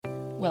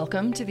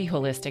Welcome to the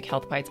Holistic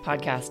Health Bites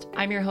podcast.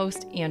 I'm your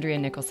host, Andrea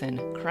Nicholson,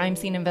 crime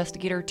scene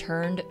investigator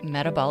turned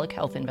metabolic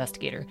health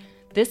investigator.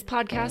 This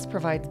podcast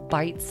provides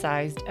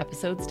bite-sized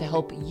episodes to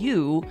help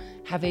you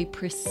have a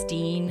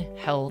pristine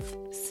health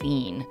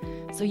scene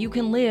so you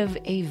can live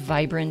a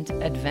vibrant,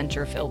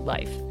 adventure-filled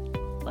life.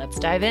 Let's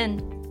dive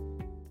in.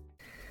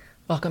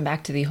 Welcome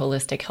back to the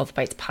Holistic Health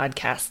Bites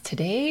podcast.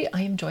 Today,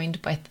 I am joined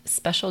by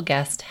special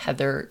guest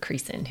Heather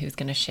Creson, who's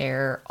going to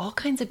share all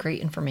kinds of great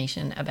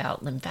information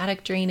about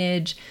lymphatic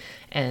drainage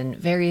and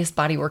various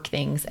bodywork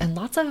things and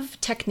lots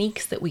of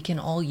techniques that we can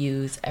all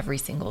use every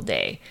single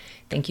day.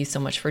 Thank you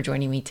so much for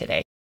joining me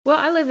today. Well,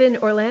 I live in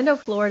Orlando,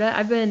 Florida.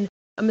 I've been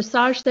a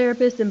massage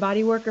therapist and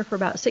body worker for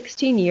about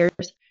 16 years.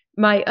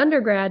 My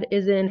undergrad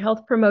is in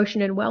health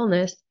promotion and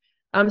wellness.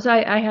 So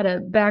I had a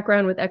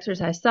background with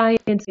exercise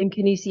science and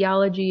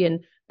kinesiology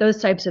and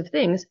those types of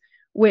things,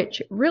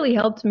 which really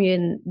helped me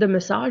in the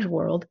massage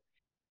world.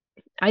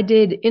 I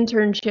did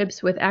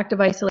internships with active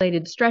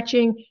isolated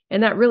stretching,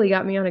 and that really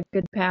got me on a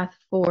good path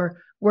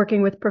for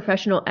working with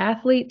professional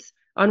athletes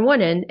on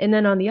one end, and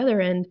then on the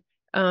other end,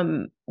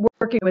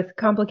 working with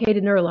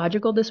complicated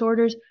neurological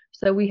disorders.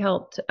 So we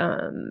helped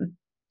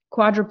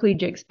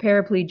quadriplegics,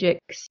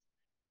 paraplegics,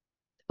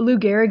 Lou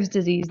Gehrig's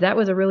disease. That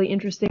was a really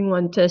interesting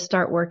one to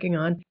start working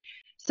on.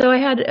 So I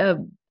had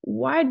a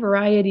wide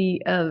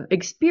variety of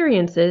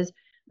experiences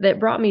that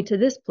brought me to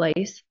this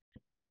place.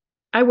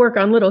 I work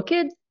on little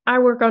kids, I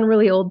work on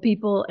really old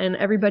people, and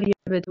everybody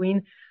in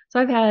between.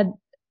 So I've had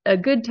a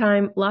good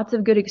time, lots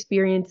of good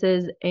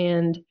experiences,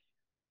 and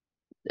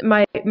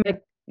my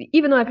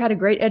even though I've had a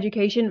great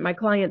education, my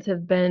clients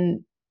have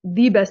been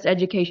the best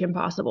education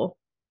possible.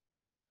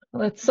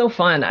 Well, that's so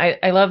fun.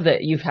 I love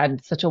that you've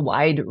had such a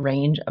wide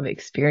range of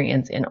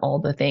experience in all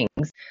the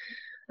things.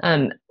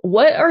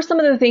 What are some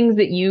of the things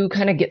that you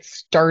kind of get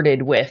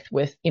started with,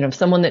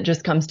 someone that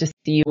just comes to see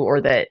you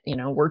or that,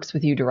 works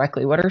with you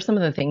directly? What are some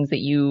of the things that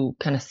you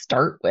kind of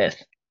start with?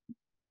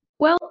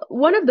 Well,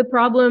 one of the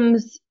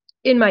problems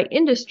in my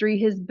industry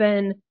has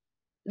been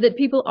that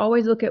people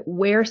always look at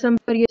where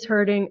somebody is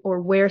hurting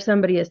or where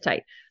somebody is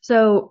tight.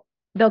 So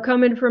they'll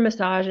come in for a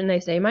massage and they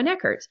say, my neck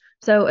hurts.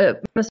 So a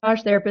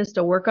massage therapist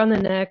will work on the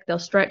neck, they'll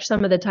stretch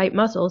some of the tight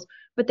muscles,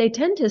 but they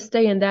tend to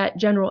stay in that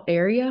general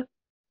area.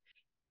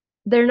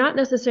 They're not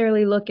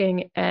necessarily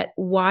looking at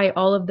why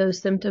all of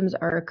those symptoms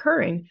are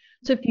occurring.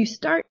 So if you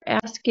start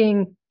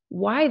asking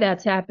why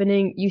that's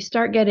happening, you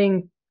start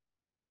getting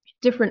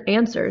different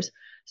answers.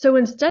 So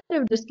instead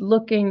of just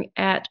looking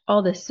at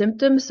all the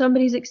symptoms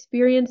somebody's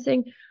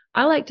experiencing,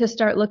 I like to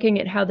start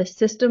looking at how the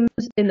systems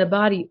in the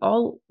body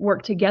all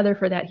work together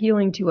for that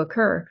healing to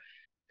occur.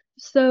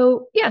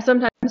 So yeah,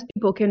 sometimes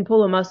people can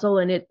pull a muscle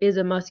and it is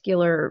a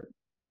muscular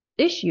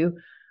issue.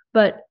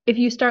 But if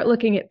you start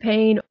looking at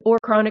pain or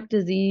chronic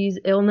disease,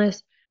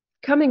 illness,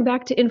 coming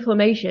back to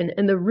inflammation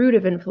and the root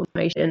of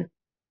inflammation,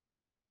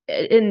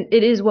 and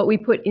it is what we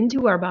put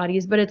into our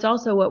bodies, but it's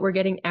also what we're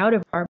getting out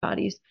of our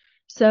bodies.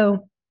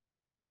 So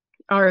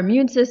our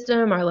immune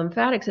system, our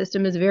lymphatic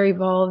system is very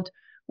involved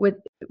with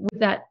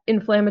that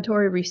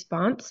inflammatory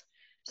response.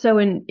 So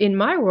in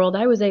my world,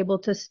 I was able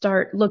to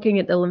start looking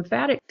at the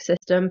lymphatic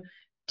system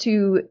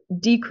to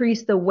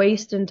decrease the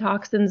waste and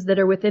toxins that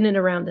are within and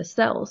around the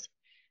cells.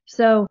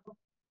 So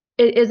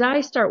as I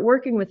start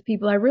working with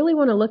people, I really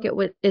want to look at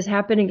what is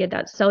happening at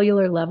that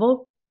cellular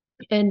level.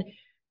 And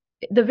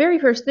the very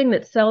first thing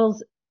that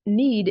cells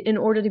need in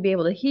order to be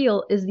able to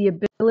heal is the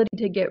ability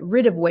to get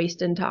rid of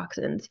waste and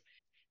toxins.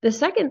 The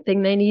second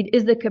thing they need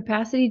is the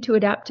capacity to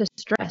adapt to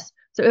stress.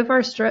 So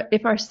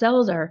if our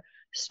cells are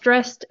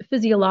stressed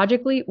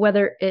physiologically,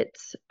 whether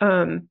it's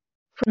from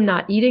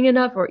not eating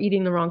enough or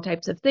eating the wrong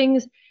types of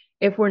things,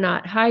 if we're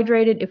not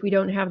hydrated, if we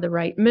don't have the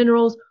right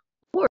minerals,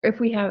 or if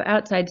we have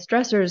outside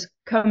stressors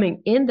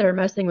coming in that are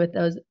messing with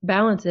those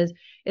balances,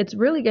 it's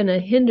really going to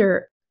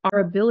hinder our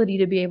ability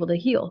to be able to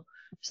heal.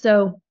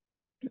 So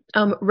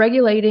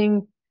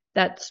regulating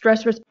that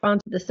stress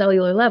response at the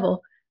cellular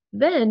level.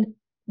 Then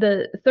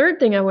the third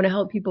thing I want to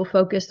help people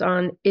focus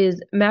on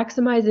is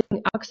maximizing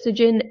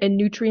oxygen and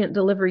nutrient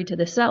delivery to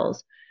the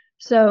cells.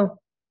 So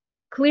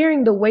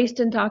clearing the waste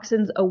and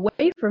toxins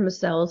away from the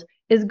cells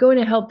is going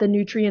to help the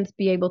nutrients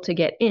be able to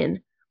get in.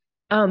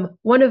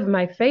 One of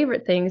my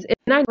favorite things,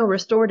 and I know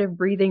restorative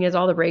breathing is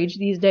all the rage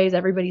these days.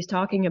 Everybody's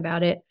talking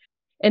about it.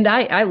 And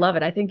I love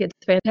it. I think it's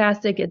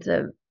fantastic. It's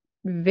a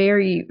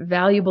very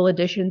valuable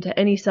addition to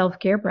any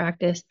self-care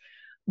practice.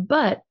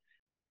 But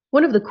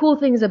one of the cool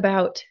things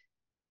about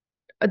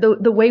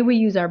the way we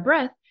use our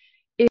breath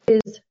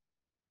is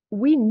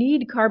we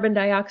need carbon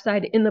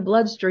dioxide in the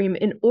bloodstream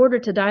in order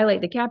to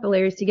dilate the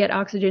capillaries to get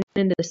oxygen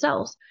into the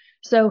cells.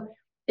 So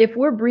if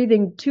we're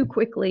breathing too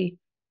quickly,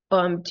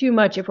 too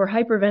much, if we're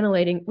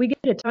hyperventilating, we get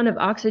a ton of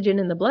oxygen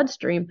in the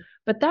bloodstream,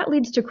 but that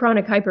leads to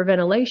chronic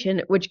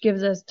hyperventilation, which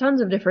gives us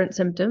tons of different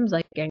symptoms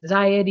like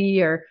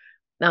anxiety or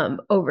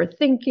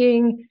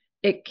overthinking.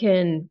 It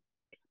can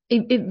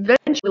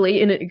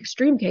eventually, in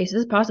extreme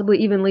cases, possibly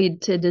even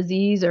lead to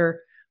disease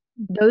or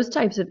those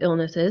types of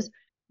illnesses.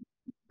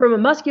 From a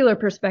muscular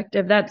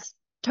perspective, that's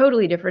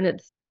totally different.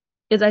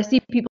 is I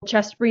see people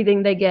chest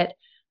breathing, they get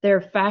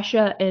their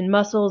fascia and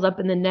muscles up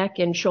in the neck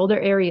and shoulder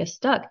area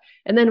stuck.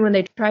 And then when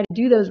they try to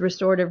do those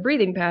restorative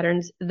breathing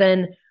patterns,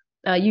 then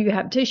you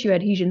have tissue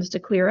adhesions to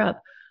clear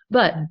up.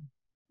 But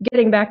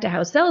getting back to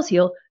how cells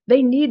heal,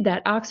 they need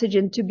that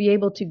oxygen to be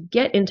able to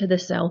get into the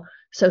cell.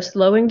 So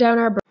slowing down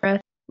our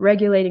breath,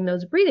 regulating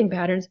those breathing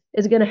patterns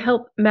is going to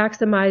help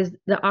maximize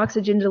the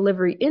oxygen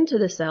delivery into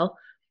the cell.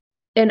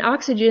 And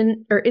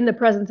oxygen, or in the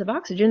presence of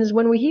oxygen, is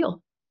when we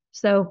heal.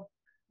 So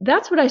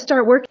that's what I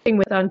start working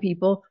with on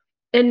people.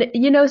 And,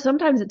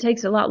 sometimes it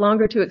takes a lot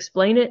longer to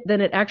explain it than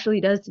it actually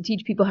does to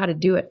teach people how to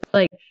do it.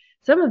 Like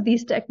some of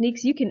these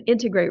techniques you can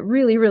integrate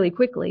really, really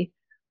quickly.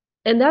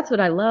 And that's what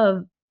I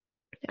love.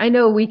 I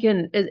know we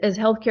can, as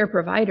healthcare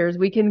providers,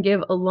 we can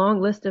give a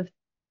long list of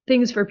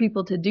things for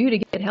people to do to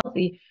get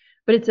healthy,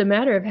 but it's a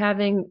matter of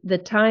having the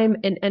time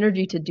and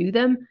energy to do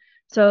them.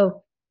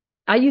 So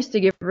I used to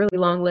give really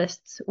long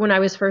lists when I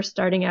was first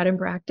starting out in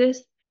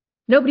practice.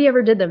 Nobody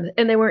ever did them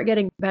and they weren't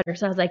getting better.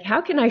 So I was like,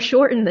 how can I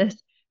shorten this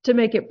to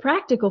make it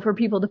practical for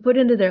people to put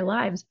into their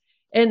lives?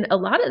 And a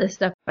lot of the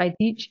stuff I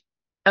teach,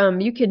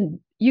 you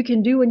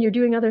can do when you're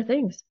doing other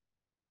things.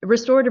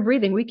 Restorative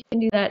breathing, we can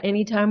do that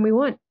anytime we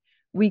want.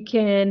 We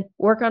can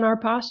work on our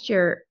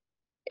posture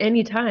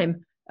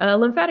anytime.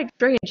 Lymphatic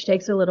drainage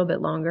takes a little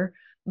bit longer,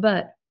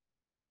 but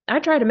I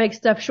try to make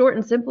stuff short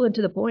and simple and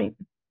to the point,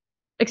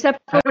 except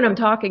for when I'm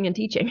talking and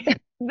teaching.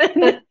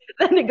 then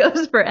it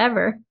goes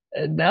forever.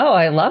 No,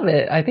 I love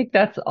it. I think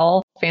that's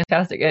all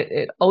fantastic.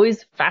 It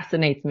always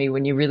fascinates me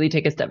when you really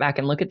take a step back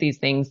and look at these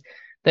things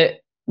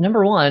that,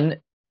 number one,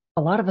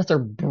 a lot of us are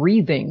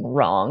breathing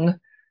wrong,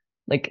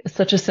 like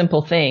such a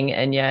simple thing,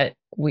 and yet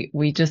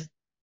we just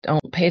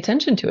don't pay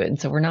attention to it. And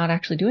so we're not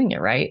actually doing it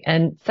right.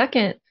 And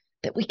second,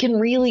 that we can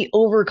really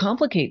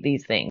overcomplicate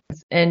these things.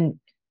 And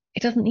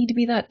it doesn't need to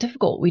be that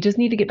difficult. We just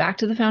need to get back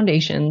to the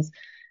foundations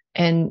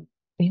and,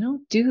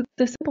 do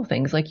the simple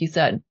things, like you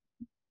said.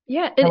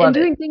 Yeah, and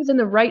doing things in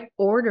the right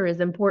order is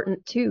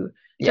important too.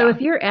 So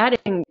if you're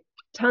adding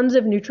tons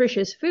of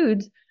nutritious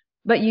foods,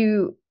 but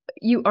you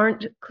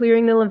aren't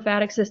clearing the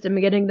lymphatic system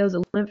and getting those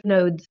lymph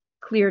nodes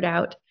cleared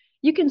out,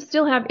 you can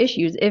still have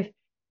issues.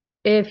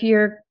 If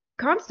you're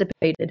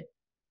constipated,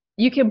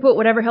 you can put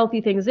whatever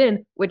healthy things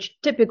in, which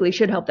typically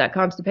should help that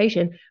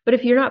constipation. But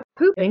if you're not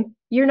pooping,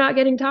 you're not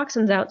getting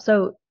toxins out.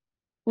 So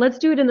let's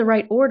do it in the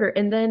right order.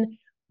 And then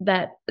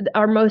that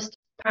our most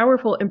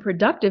powerful and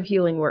productive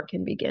healing work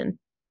can begin.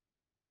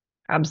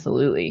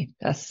 Absolutely.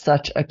 That's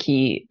such a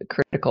key,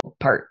 critical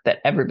part that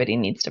everybody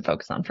needs to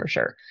focus on for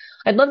sure.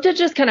 I'd love to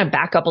just kind of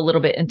back up a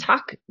little bit and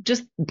talk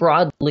just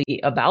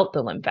broadly about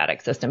the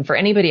lymphatic system for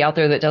anybody out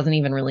there that doesn't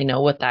even really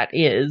know what that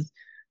is.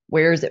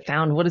 Where is it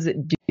found? What does it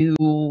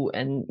do?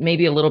 And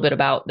maybe a little bit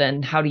about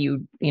then how do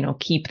you,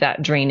 keep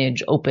that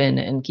drainage open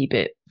and keep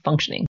it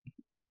functioning?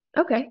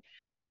 Okay.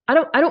 I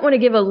don't want to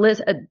give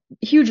a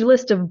huge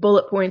list of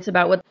bullet points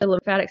about what the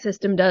lymphatic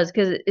system does,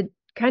 because it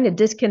kind of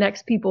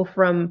disconnects people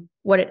from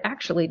what it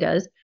actually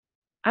does.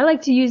 I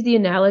like to use the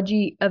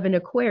analogy of an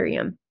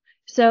aquarium.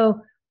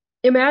 So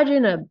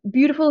imagine a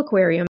beautiful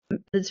aquarium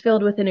that's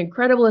filled with an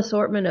incredible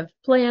assortment of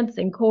plants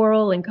and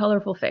coral and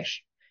colorful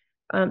fish.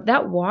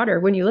 That water,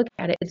 when you look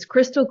at it, it's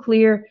crystal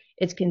clear,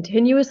 it's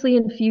continuously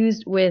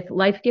infused with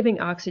life-giving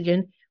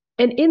oxygen,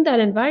 and in that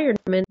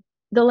environment,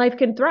 the life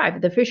can thrive.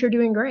 The fish are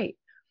doing great.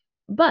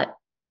 But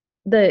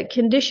the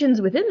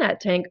conditions within that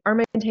tank are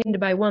maintained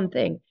by one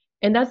thing,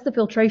 and that's the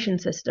filtration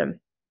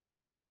system.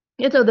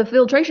 And so the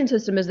filtration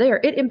system is there.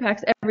 It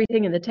impacts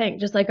everything in the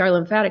tank, just like our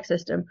lymphatic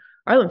system.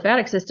 Our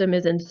lymphatic system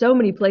is in so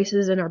many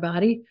places in our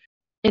body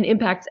and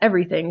impacts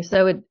everything.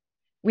 So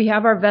we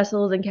have our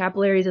vessels and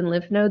capillaries and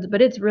lymph nodes,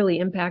 but it's really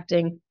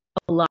impacting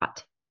a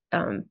lot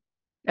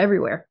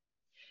everywhere.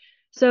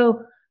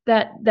 So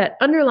that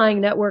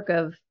underlying network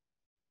of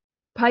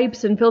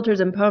pipes and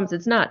filters and pumps,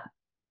 it's not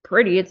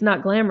pretty, it's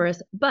not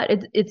glamorous, but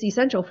it's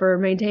essential for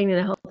maintaining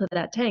the health of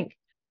that tank.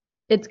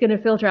 It's going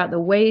to filter out the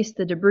waste,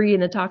 the debris,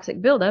 and the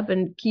toxic buildup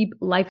and keep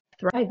life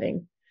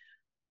thriving.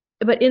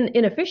 But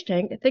in a fish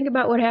tank, think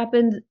about what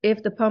happens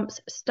if the pumps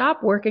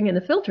stop working and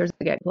the filters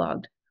get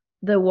clogged.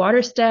 The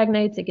water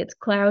stagnates, it gets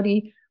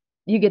cloudy,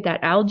 you get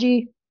that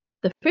algae,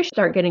 the fish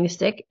start getting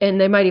sick,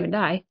 and they might even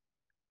die.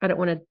 I don't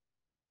want to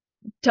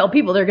tell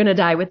people they're going to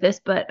die with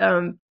this, but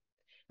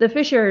the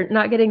fish are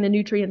not getting the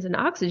nutrients and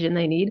oxygen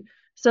they need,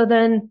 so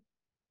then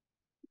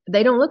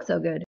they don't look so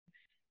good.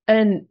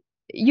 And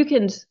you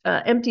can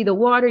empty the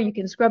water, you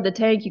can scrub the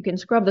tank, you can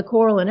scrub the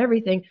coral and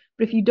everything,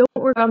 but if you don't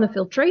work on the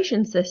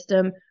filtration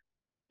system,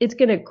 it's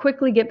going to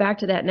quickly get back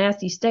to that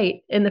nasty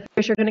state, and the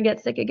fish are going to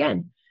get sick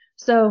again.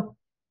 So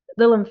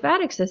the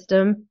lymphatic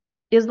system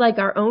is like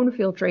our own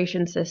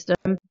filtration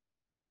system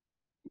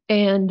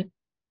and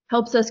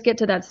helps us get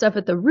to that stuff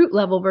at the root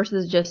level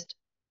versus just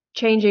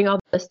changing all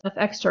the stuff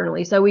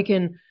externally. So we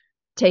can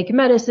take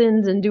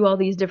medicines and do all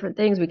these different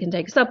things. We can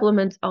take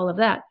supplements, all of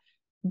that.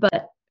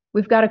 But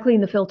we've got to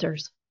clean the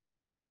filters.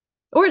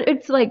 Or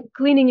it's like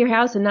cleaning your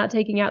house and not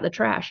taking out the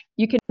trash.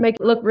 You can make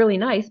it look really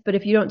nice, but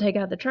if you don't take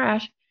out the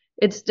trash,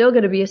 it's still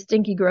going to be a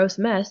stinky, gross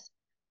mess.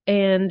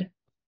 And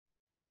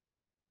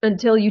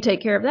until you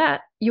take care of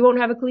that, you won't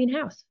have a clean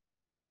house.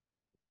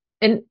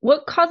 And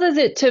what causes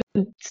it to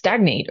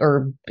stagnate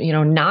or,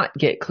 not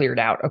get cleared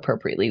out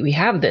appropriately? We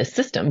have this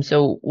system.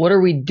 So what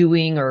are we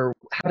doing, or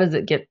how does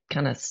it get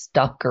kind of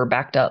stuck or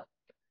backed up?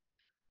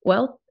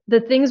 Well,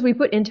 the things we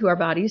put into our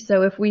bodies.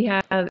 So if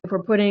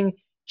we're putting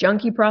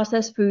junky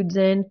processed foods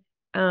in,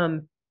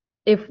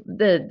 if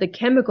the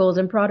chemicals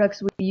and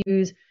products we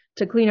use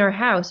to clean our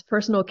house,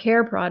 personal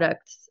care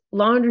products,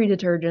 laundry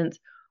detergents,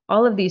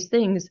 all of these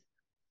things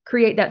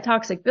create that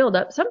toxic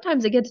buildup.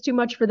 Sometimes it gets too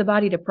much for the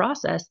body to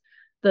process.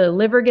 The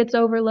liver gets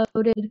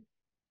overloaded.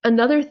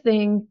 Another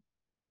thing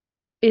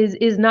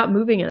is not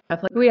moving enough.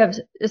 Like we have,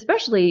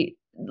 especially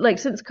like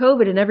since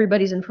COVID and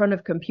everybody's in front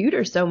of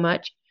computers so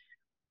much,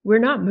 we're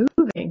not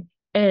moving.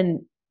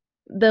 And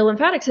the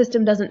lymphatic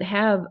system doesn't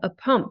have a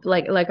pump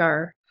like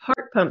our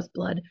heart pumps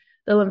blood.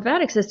 The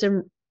lymphatic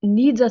system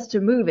needs us to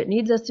move. It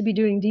needs us to be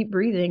doing deep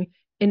breathing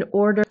in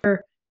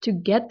order to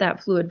get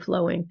that fluid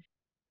flowing.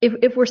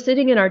 If we're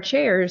sitting in our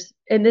chairs,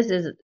 and this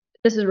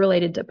is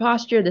related to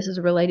posture, this is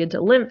related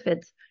to lymph,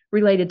 it's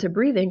related to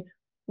breathing,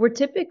 we're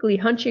typically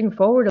hunching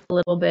forward a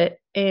little bit,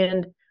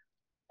 and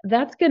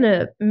that's going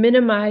to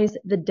minimize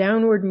the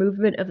downward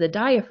movement of the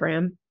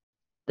diaphragm.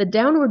 The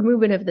downward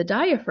movement of the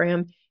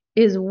diaphragm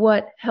is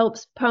what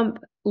helps pump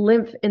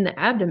lymph in the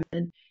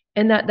abdomen,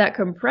 and that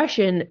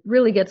compression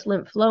really gets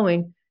lymph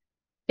flowing.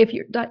 If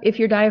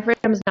your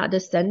diaphragm is not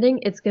descending,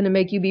 it's going to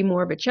make you be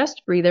more of a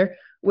chest breather,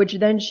 which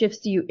then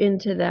shifts you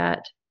into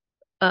that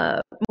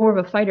more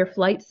of a fight or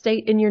flight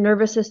state in your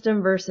nervous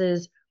system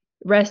versus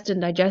rest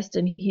and digest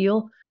and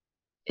heal.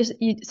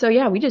 So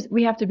yeah,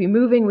 we have to be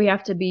moving. We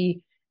have to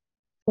be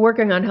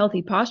working on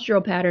healthy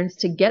postural patterns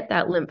to get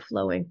that lymph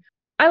flowing.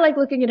 I like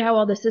looking at how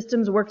all the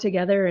systems work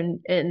together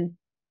and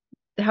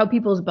how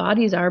people's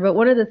bodies are. But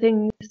one of the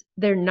things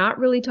they're not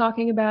really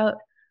talking about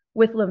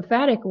with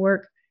lymphatic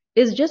work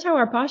is just how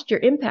our posture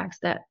impacts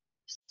that.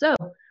 So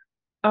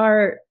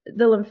the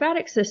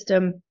lymphatic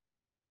system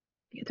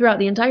throughout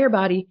the entire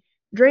body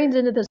drains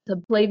into the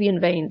subclavian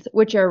veins,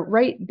 which are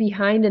right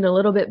behind and a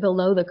little bit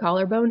below the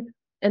collarbone.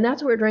 And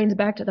that's where it drains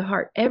back to the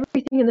heart.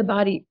 Everything in the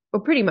body, or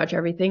pretty much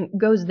everything,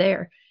 goes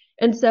there.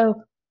 And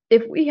so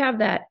if we have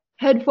that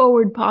head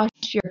forward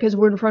posture because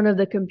we're in front of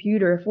the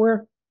computer, if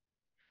we're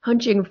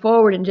hunching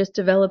forward and just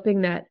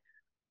developing that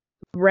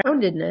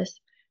roundedness,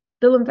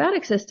 the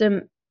lymphatic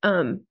system,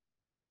 or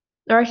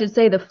I should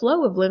say the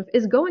flow of lymph,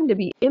 is going to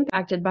be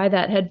impacted by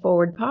that head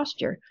forward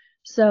posture.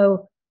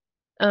 So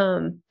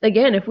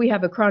again, if we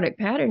have a chronic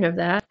pattern of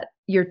that,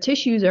 your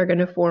tissues are going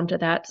to form to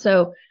that.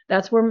 So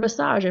that's where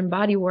massage and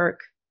body work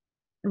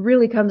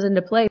really comes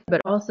into play,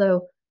 but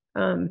also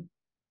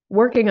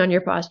working on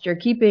your posture,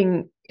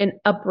 keeping an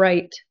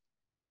upright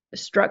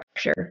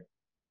structure,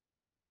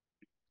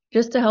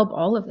 just to help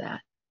all of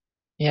that.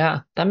 Yeah,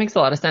 that makes a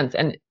lot of sense.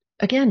 And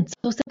again,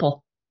 so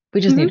simple.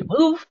 We just need to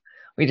move.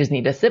 We just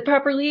need to sit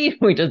properly.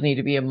 We just need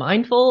to be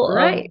mindful of,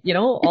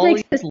 all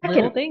these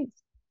little things.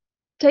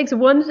 Takes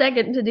 1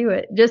 second to do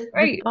it. Just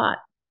the thought.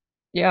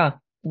 Yeah,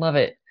 love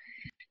it.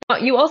 Now,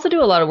 you also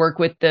do a lot of work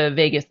with the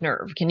vagus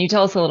nerve. Can you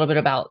tell us a little bit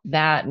about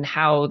that and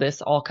how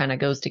this all kind of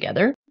goes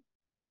together?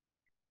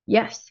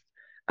 Yes.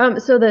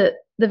 So the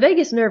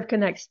vagus nerve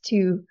connects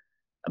to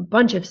a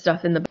bunch of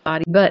stuff in the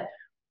body, but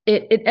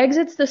it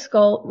exits the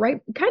skull right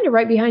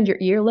behind your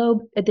earlobe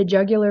at the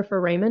jugular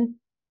foramen.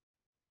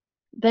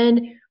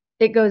 Then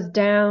it goes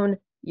down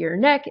your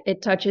neck.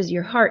 It touches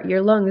your heart,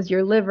 your lungs,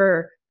 your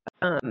liver.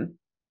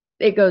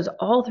 It goes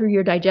all through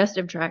your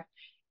digestive tract.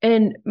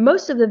 And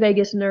most of the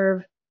vagus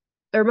nerve,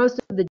 or most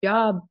of the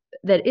job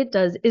that it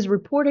does, is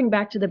reporting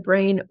back to the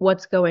brain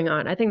what's going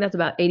on. I think that's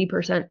about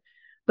 80%.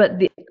 But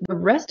the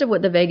rest of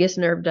what the vagus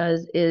nerve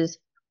does is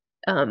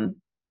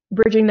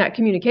bridging that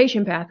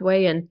communication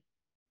pathway and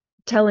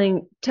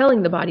telling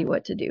the body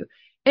what to do.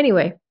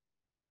 Anyway,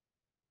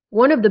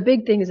 one of the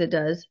big things it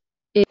does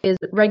is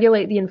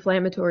regulate the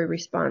inflammatory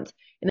response.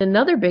 And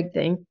another big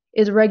thing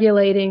is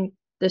regulating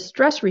the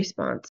stress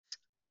response.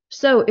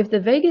 So if the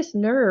vagus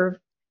nerve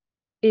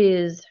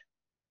is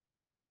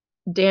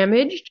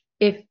damaged,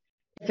 if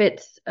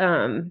it's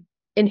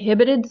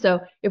inhibited, so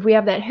if we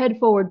have that head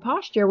forward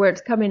posture where it's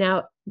coming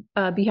out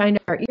behind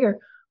our ear,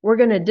 we're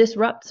going to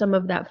disrupt some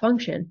of that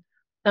function.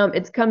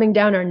 It's coming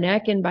down our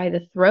neck and by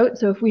the throat.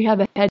 So if we have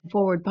a head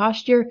forward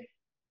posture,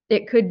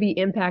 it could be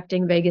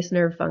impacting vagus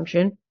nerve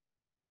function.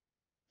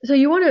 So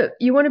you want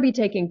to be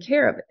taking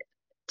care of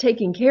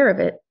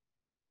it.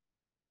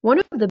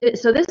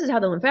 So this is how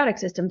the lymphatic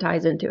system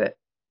ties into it.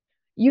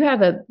 You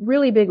have a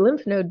really big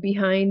lymph node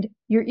behind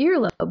your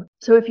earlobe.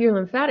 So if your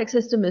lymphatic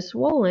system is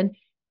swollen,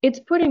 it's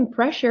putting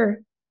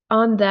pressure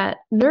on that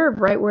nerve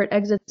right where it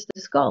exits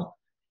the skull.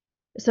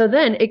 So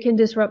then it can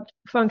disrupt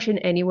function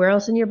anywhere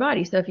else in your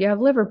body. So if you have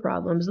liver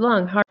problems,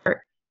 lung,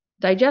 heart,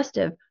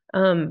 digestive,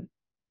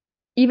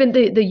 even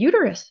the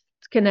uterus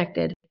is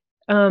connected.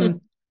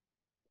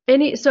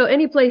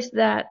 Any place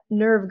that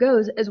nerve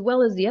goes, as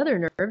well as the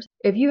other nerves,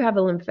 if you have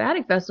a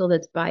lymphatic vessel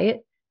that's by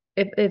it,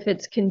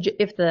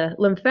 if the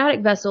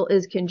lymphatic vessel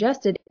is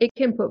congested, it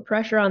can put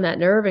pressure on that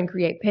nerve and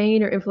create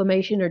pain or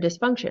inflammation or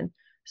dysfunction.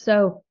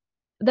 So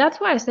that's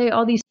why I say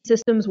all these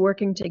systems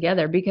working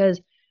together,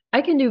 because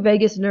I can do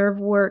vagus nerve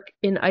work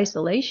in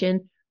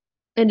isolation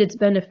and it's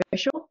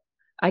beneficial.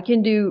 I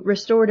can do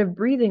restorative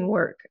breathing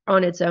work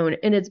on its own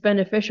and it's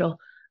beneficial.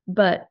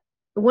 But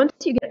once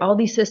you get all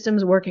these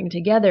systems working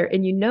together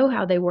and you know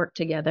how they work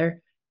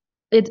together,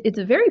 it's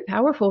a very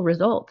powerful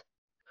result.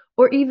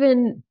 Or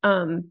even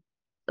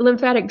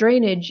lymphatic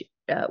drainage,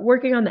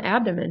 working on the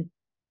abdomen.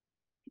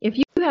 If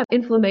you have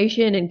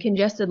inflammation and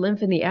congested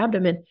lymph in the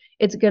abdomen,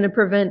 it's going to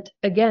prevent,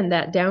 again,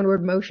 that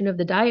downward motion of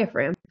the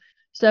diaphragm.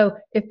 So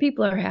if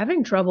people are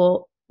having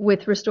trouble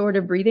with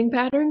restorative breathing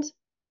patterns,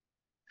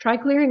 try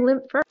clearing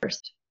lymph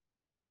first.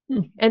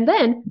 And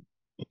then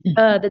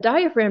the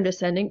diaphragm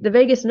descending, the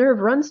vagus nerve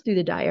runs through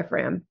the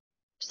diaphragm.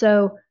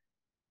 So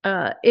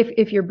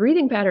if your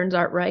breathing patterns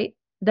aren't right,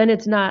 then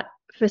it's not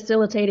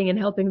facilitating and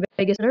helping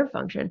vagus nerve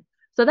function.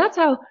 So that's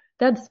how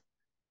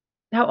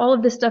all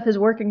of this stuff is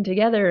working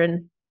together.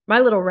 And my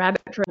little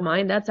rabbit trail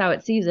mind, that's how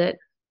it sees it.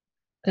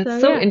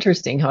 It's so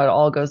interesting how it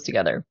all goes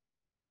together.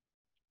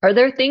 Are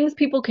there things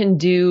people can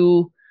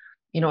do,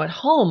 at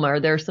home? Are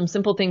there some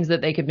simple things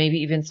that they could maybe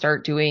even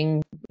start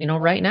doing,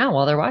 right now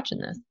while they're watching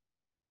this?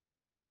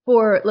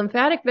 For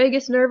lymphatic,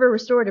 vagus nerve, or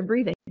restorative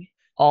breathing?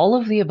 All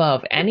of the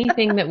above.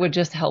 Anything that would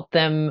just help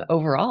them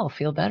overall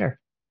feel better.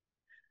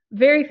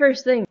 Very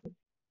first thing,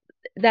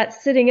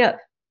 that's sitting up.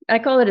 I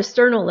call it a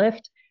sternal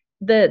lift.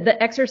 The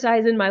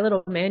exercise in my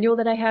little manual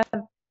that I have,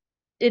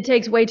 it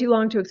takes way too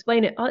long to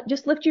explain it.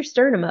 Just lift your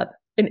sternum up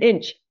an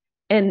inch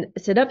and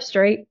sit up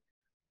straight.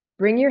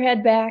 Bring your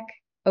head back.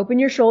 Open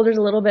your shoulders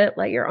a little bit.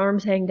 Let your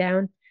arms hang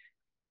down.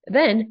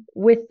 Then,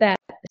 with that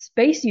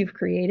space you've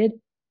created,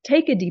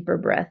 take a deeper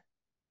breath.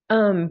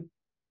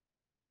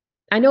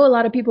 I know a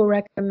lot of people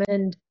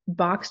recommend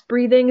box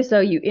breathing. So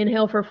you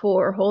inhale for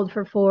 4, hold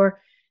for 4,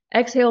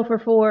 exhale for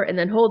 4, and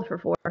then hold for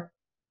 4.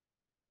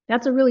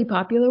 That's a really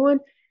popular one.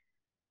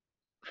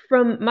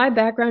 From my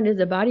background as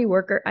a body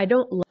worker, I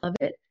don't love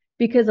it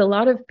because a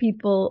lot of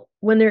people,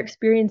 when they're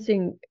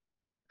experiencing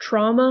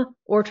trauma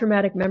or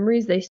traumatic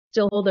memories, they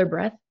still hold their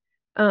breath.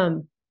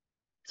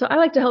 So I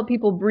like to help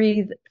people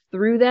breathe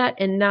through that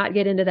and not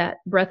get into that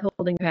breath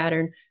holding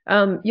pattern.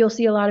 You'll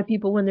see a lot of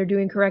people when they're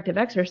doing corrective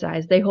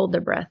exercise, they hold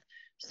their breath.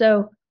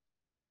 So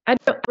I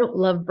don't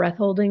love breath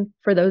holding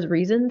for those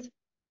reasons.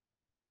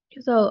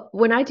 So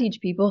when I teach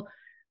people,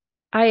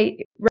 I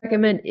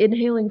recommend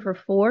inhaling for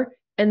 4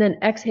 and then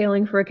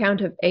exhaling for a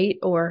count of 8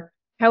 or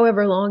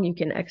however long you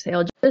can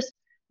exhale.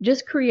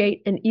 Just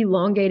create an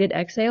elongated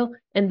exhale,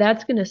 and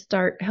that's going to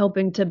start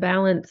helping to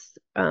balance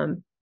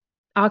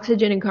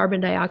oxygen and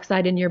carbon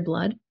dioxide in your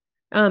blood.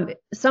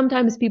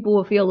 Sometimes people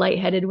will feel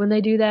lightheaded when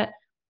they do that.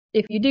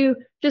 If you do,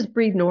 just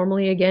breathe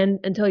normally again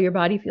until your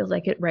body feels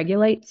like it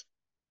regulates.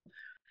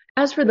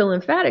 As for the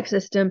lymphatic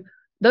system,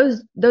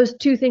 those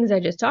 2 things I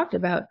just talked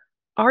about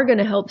are going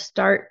to help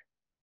start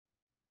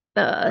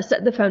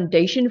set the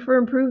foundation for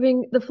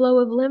improving the flow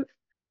of lymph.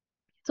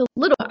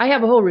 I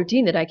have a whole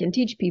routine that I can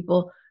teach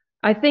people.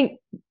 I think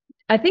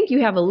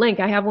you have a link.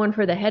 I have one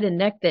for the head and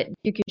neck that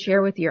you can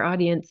share with your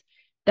audience.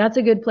 That's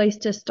a good place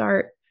to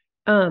start.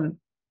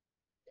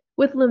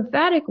 With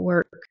lymphatic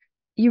work,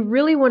 you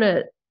really want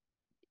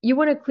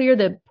to clear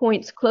the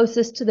points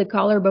closest to the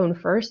collarbone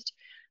first.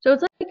 So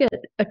it's like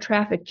a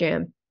traffic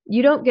jam.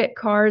 You don't get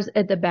cars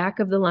at the back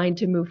of the line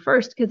to move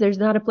first because there's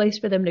not a place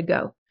for them to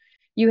go.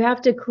 You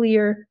have to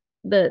clear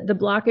the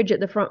blockage at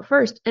the front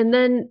first, and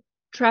then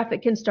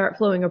traffic can start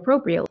flowing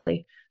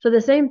appropriately. So the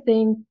same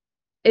thing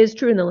is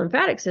true in the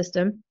lymphatic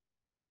system.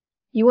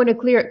 You want to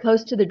clear it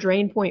close to the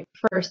drain point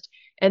first,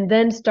 and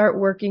then start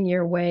working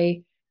your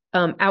way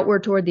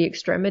outward toward the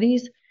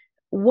extremities.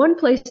 One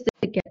place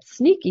that gets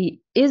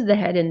sneaky is the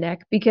head and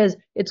neck because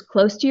it's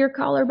close to your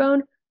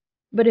collarbone.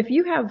 But if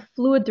you have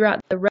fluid throughout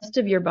the rest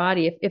of your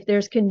body, if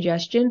there's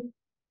congestion,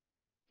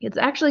 it's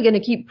actually going to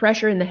keep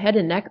pressure in the head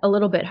and neck a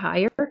little bit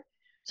higher.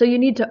 So you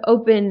need to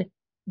open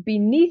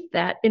beneath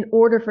that in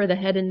order for the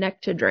head and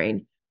neck to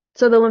drain.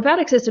 So the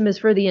lymphatic system is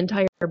for the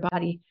entire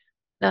body.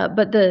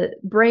 But the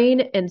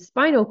brain and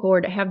spinal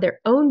cord have their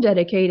own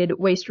dedicated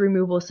waste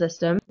removal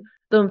system,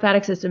 the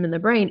lymphatic system in the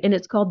brain, and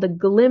it's called the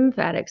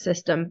glymphatic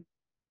system.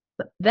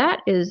 That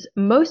is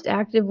most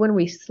active when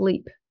we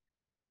sleep.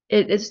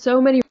 It's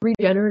so many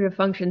regenerative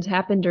functions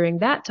happen during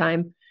that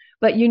time,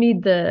 but you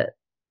need the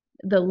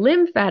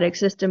lymphatic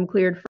system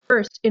cleared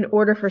first in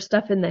order for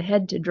stuff in the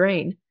head to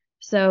drain.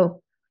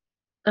 So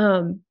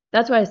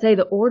that's why I say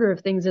the order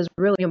of things is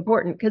really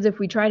important, because if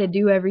we try to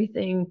do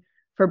everything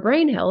for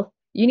brain health,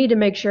 you need to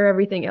make sure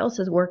everything else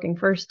is working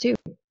first too.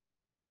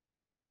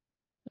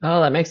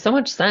 Oh, that makes so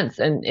much sense.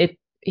 And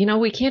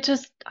we can't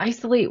just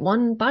isolate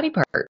one body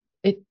part.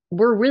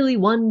 We're really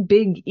one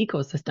big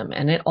ecosystem,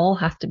 and it all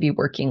has to be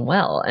working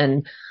well.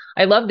 And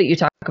I love that you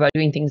talk about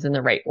doing things in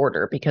the right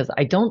order, because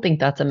I don't think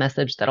that's a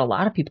message that a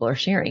lot of people are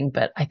sharing,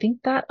 but I think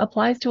that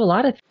applies to a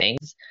lot of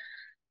things.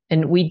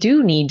 And we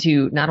do need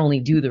to not only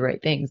do the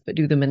right things, but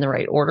do them in the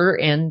right order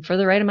and for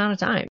the right amount of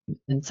time.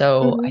 And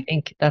so I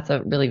think that's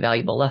a really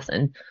valuable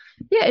lesson.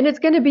 Yeah, and it's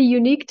going to be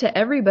unique to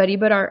everybody,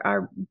 but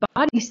our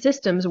body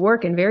systems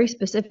work in very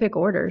specific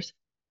orders.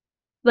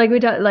 Like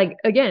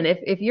again,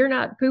 if you're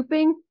not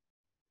pooping,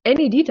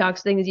 any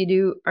detox things you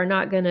do are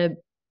not going to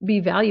be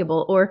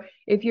valuable. Or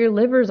if your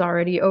liver's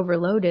already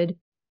overloaded,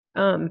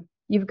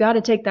 you've got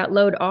to take that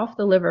load off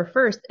the liver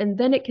first, and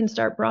then it can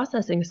start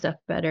processing stuff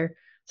better.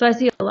 So I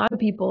see a lot of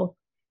people,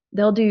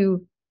 they'll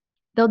do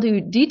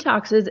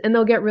detoxes and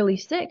they'll get really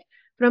sick.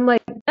 But I'm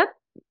like, that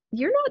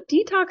you're not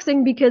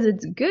detoxing because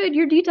it's good.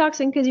 You're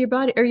detoxing because your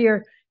body, or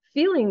you're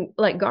feeling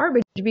like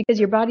garbage because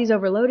your body's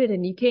overloaded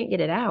and you can't get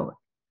it out.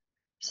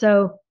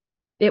 So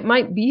it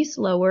might be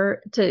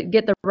slower to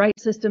get the right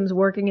systems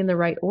working in the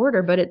right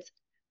order, but it's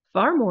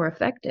far more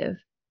effective.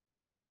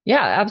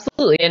 Yeah,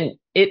 absolutely. And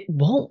it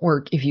won't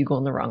work if you go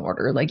in the wrong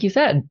order. Like you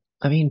said,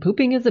 I mean,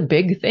 pooping is a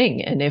big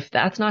thing. And if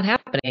that's not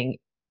happening,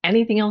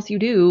 anything else you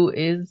do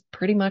is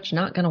pretty much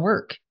not going to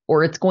work,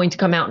 or it's going to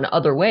come out in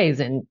other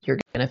ways and you're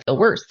going to feel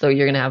worse. So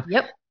you're going to have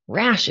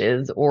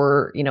rashes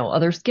or,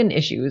 other skin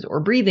issues or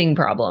breathing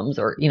problems,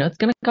 or, it's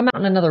going to come out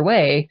in another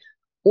way,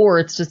 or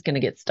it's just going to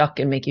get stuck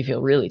and make you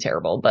feel really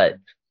terrible. But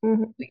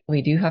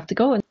we do have to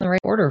go in the right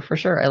order for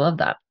sure. I love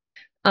that.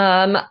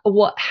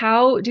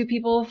 How do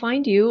people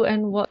find you,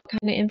 and what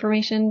kind of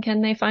information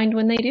can they find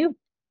when they do?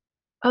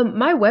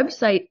 My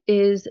website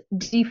is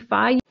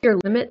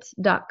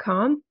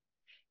defyyourlimits.com.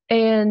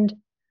 And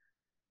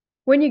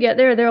when you get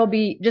there, there'll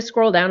be, just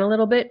scroll down a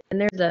little bit and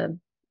there's a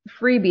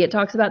freebie. It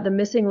talks about the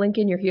missing link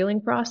in your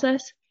healing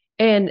process.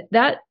 And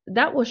that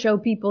will show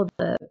people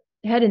the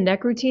head and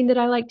neck routine that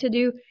I like to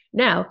do.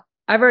 Now,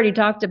 I've already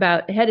talked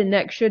about head and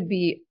neck should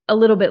be a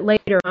little bit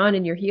later on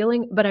in your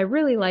healing, but I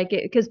really like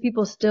it because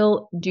people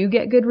still do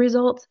get good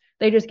results.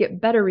 They just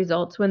get better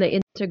results when they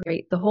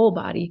integrate the whole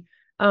body.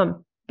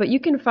 But you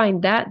can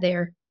find that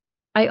there.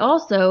 I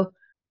also,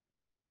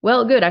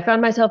 good. I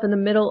found myself in the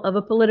middle of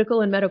a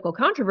political and medical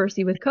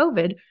controversy with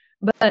COVID,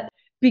 but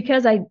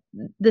because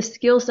the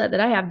skill set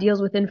that I have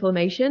deals with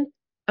inflammation,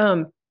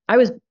 I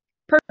was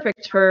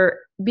perfect for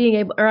being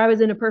able, or I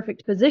was in a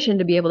perfect position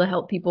to be able to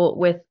help people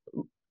with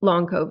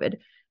long COVID.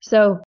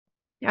 So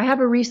I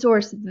have a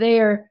resource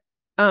there.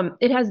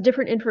 It has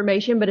different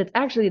information, but it's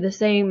actually the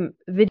same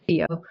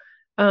video.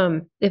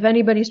 If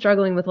anybody's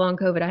struggling with long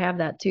COVID, I have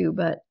that too.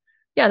 But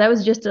yeah, that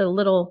was just a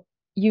little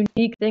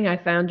unique thing I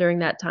found during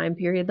that time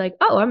period. Like,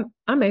 oh,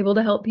 I'm able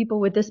to help people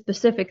with this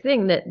specific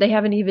thing that they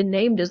haven't even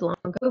named as long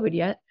COVID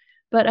yet.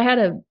 But I had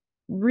a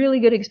really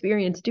good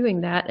experience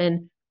doing that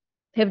and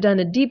have done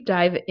a deep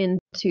dive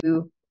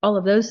into all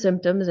of those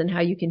symptoms and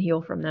how you can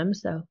heal from them.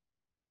 So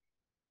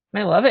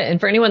I love it. And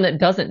for anyone that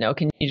doesn't know,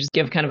 can you just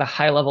give kind of a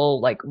high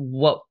level, like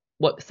what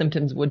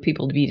symptoms would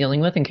people be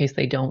dealing with in case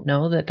they don't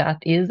know that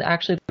is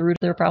actually the root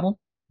of their problem?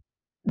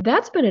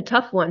 That's been a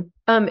tough one.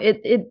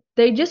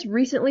 They just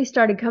recently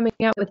started coming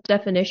out with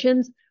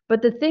definitions,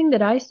 but the thing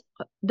that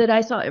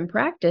I saw in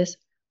practice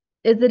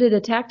is that it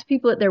attacked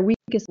people at their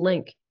weakest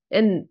link,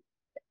 and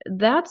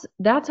that's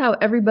how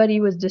everybody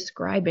was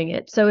describing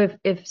it. So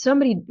if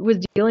somebody was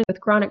dealing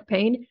with chronic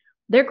pain,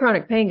 their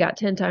chronic pain got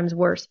 10 times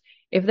worse.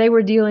 If they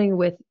were dealing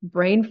with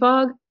brain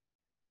fog,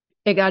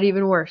 it got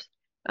even worse.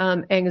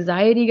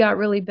 Anxiety got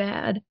really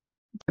bad,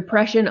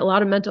 depression, a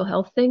lot of mental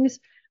health things.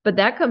 But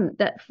that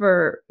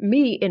for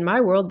me in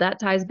my world,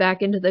 that ties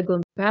back into the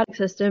lymphatic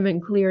system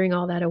and clearing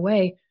all that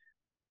away.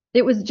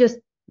 It was just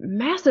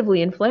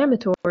massively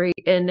inflammatory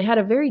and had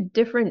a very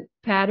different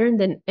pattern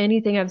than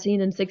anything I've seen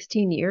in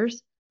 16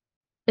 years.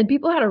 And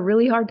people had a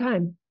really hard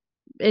time.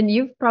 And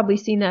you've probably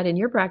seen that in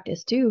your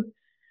practice too.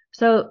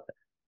 So,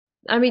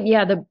 I mean,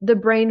 yeah, the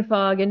brain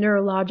fog and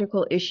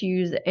neurological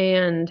issues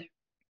and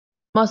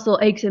muscle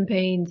aches and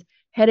pains,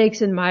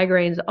 headaches and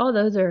migraines, all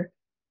those are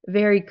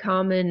very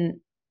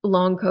common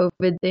long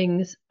COVID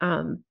things.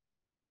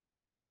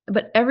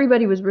 But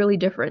everybody was really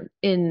different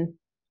in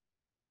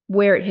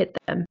where it hit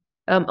them.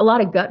 A lot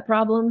of gut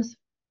problems,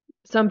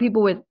 some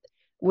people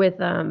with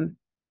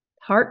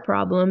heart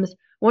problems.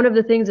 One of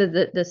the things is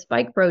that the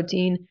spike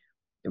protein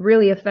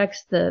really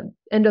affects the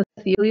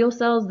endothelial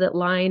cells that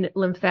line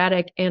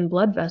lymphatic and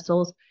blood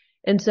vessels.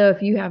 And so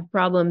if you have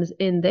problems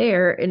in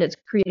there and it's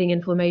creating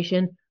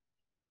inflammation,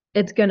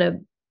 it's going to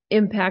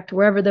impact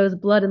wherever those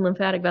blood and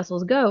lymphatic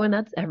vessels go, and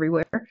that's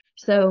everywhere.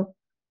 So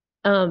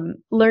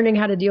learning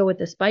how to deal with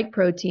the spike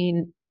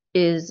protein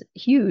is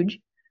huge.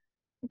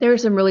 There are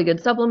some really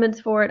good supplements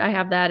for it. I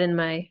have that in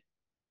my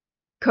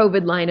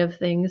COVID line of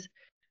things.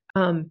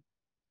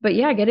 But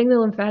yeah, getting the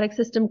lymphatic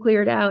system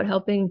cleared out,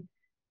 helping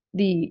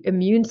the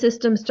immune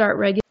system start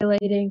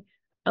regulating.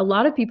 A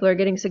lot of people are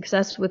getting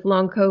success with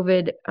long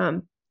COVID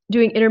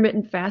doing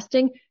intermittent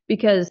fasting,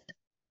 because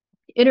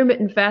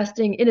intermittent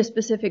fasting in a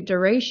specific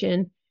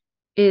duration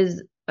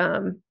is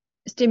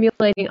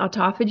stimulating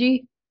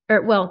autophagy.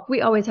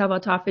 We always have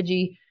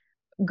autophagy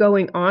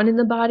going on in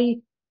the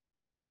body.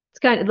 It's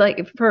kind of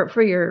like,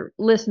 for your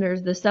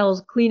listeners, the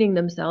cells cleaning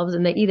themselves,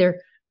 and they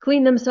either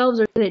clean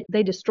themselves or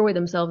they destroy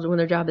themselves when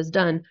their job is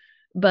done.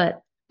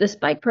 but the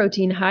spike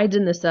protein hides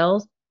in the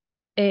cells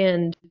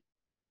and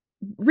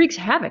wreaks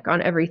havoc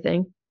on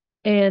everything.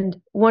 And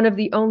one of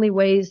the only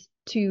ways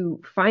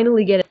to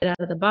finally get it out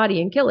of the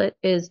body and kill it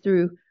is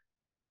through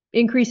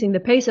increasing the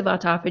pace of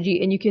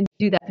autophagy, and you can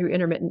do that through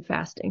intermittent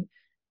fasting.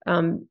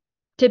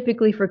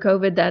 Typically for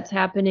COVID, that's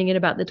happening in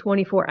about the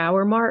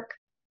 24-hour mark,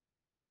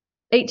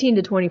 18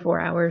 to 24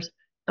 hours.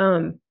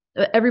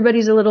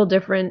 Everybody's a little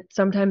different.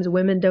 Sometimes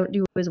women don't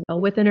do as well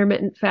with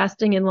intermittent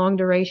fasting and long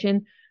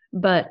duration,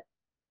 but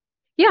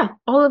yeah,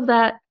 all of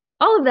that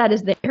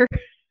is there.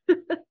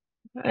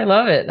 I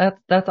love it.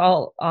 That's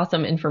all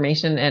awesome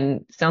information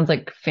and sounds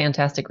like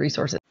fantastic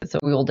resources. So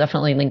we will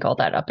definitely link all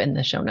that up in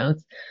the show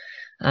notes.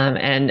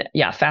 And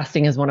yeah,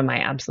 fasting is one of my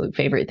absolute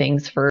favorite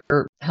things for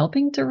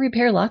helping to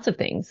repair lots of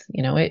things.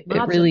 You know, it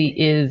really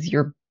is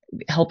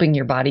helping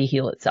your body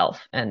heal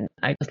itself. And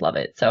I just love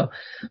it. So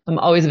I'm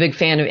always a big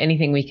fan of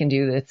anything we can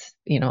do that's,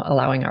 you know,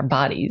 allowing our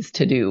bodies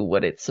to do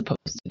what it's supposed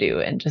to do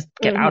and just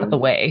get out of the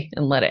way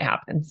and let it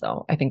happen.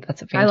 So I think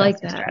that's a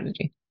fantastic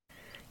strategy.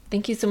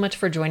 Thank you so much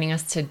for joining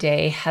us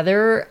today,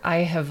 Heather.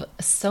 I have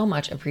so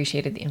much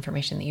appreciated the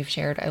information that you've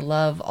shared. I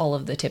love all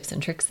of the tips and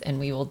tricks, and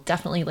we will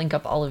definitely link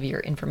up all of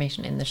your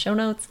information in the show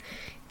notes.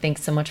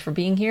 Thanks so much for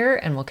being here,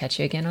 and we'll catch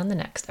you again on the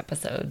next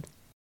episode.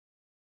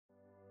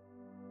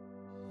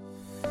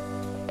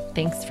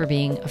 Thanks for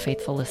being a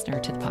faithful listener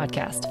to the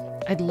podcast.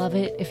 I'd love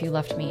it if you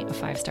left me a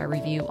 5-star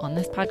review on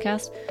this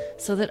podcast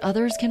so that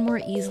others can more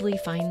easily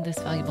find this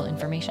valuable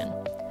information.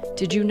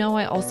 Did you know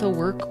I also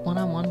work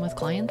one-on-one with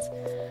clients?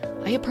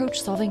 I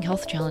approach solving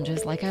health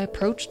challenges like I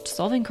approached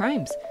solving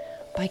crimes,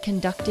 by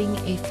conducting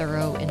a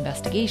thorough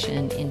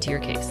investigation into your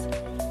case.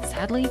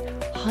 Sadly,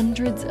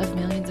 hundreds of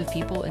millions of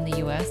people in the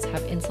US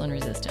have insulin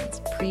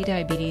resistance,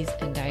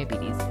 prediabetes, and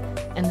diabetes,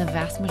 and the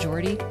vast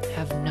majority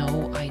have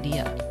no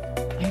idea.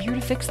 I'm here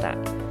to fix that.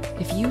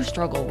 If you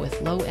struggle with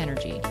low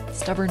energy,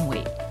 stubborn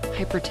weight,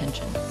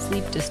 hypertension,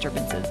 sleep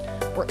disturbances,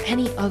 or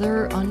any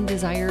other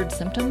undesired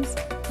symptoms,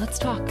 let's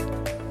talk.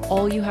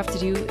 All you have to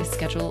do is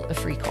schedule a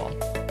free call.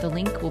 The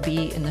link will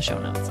be in the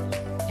show notes.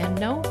 And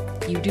no,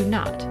 you do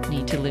not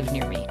need to live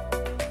near me.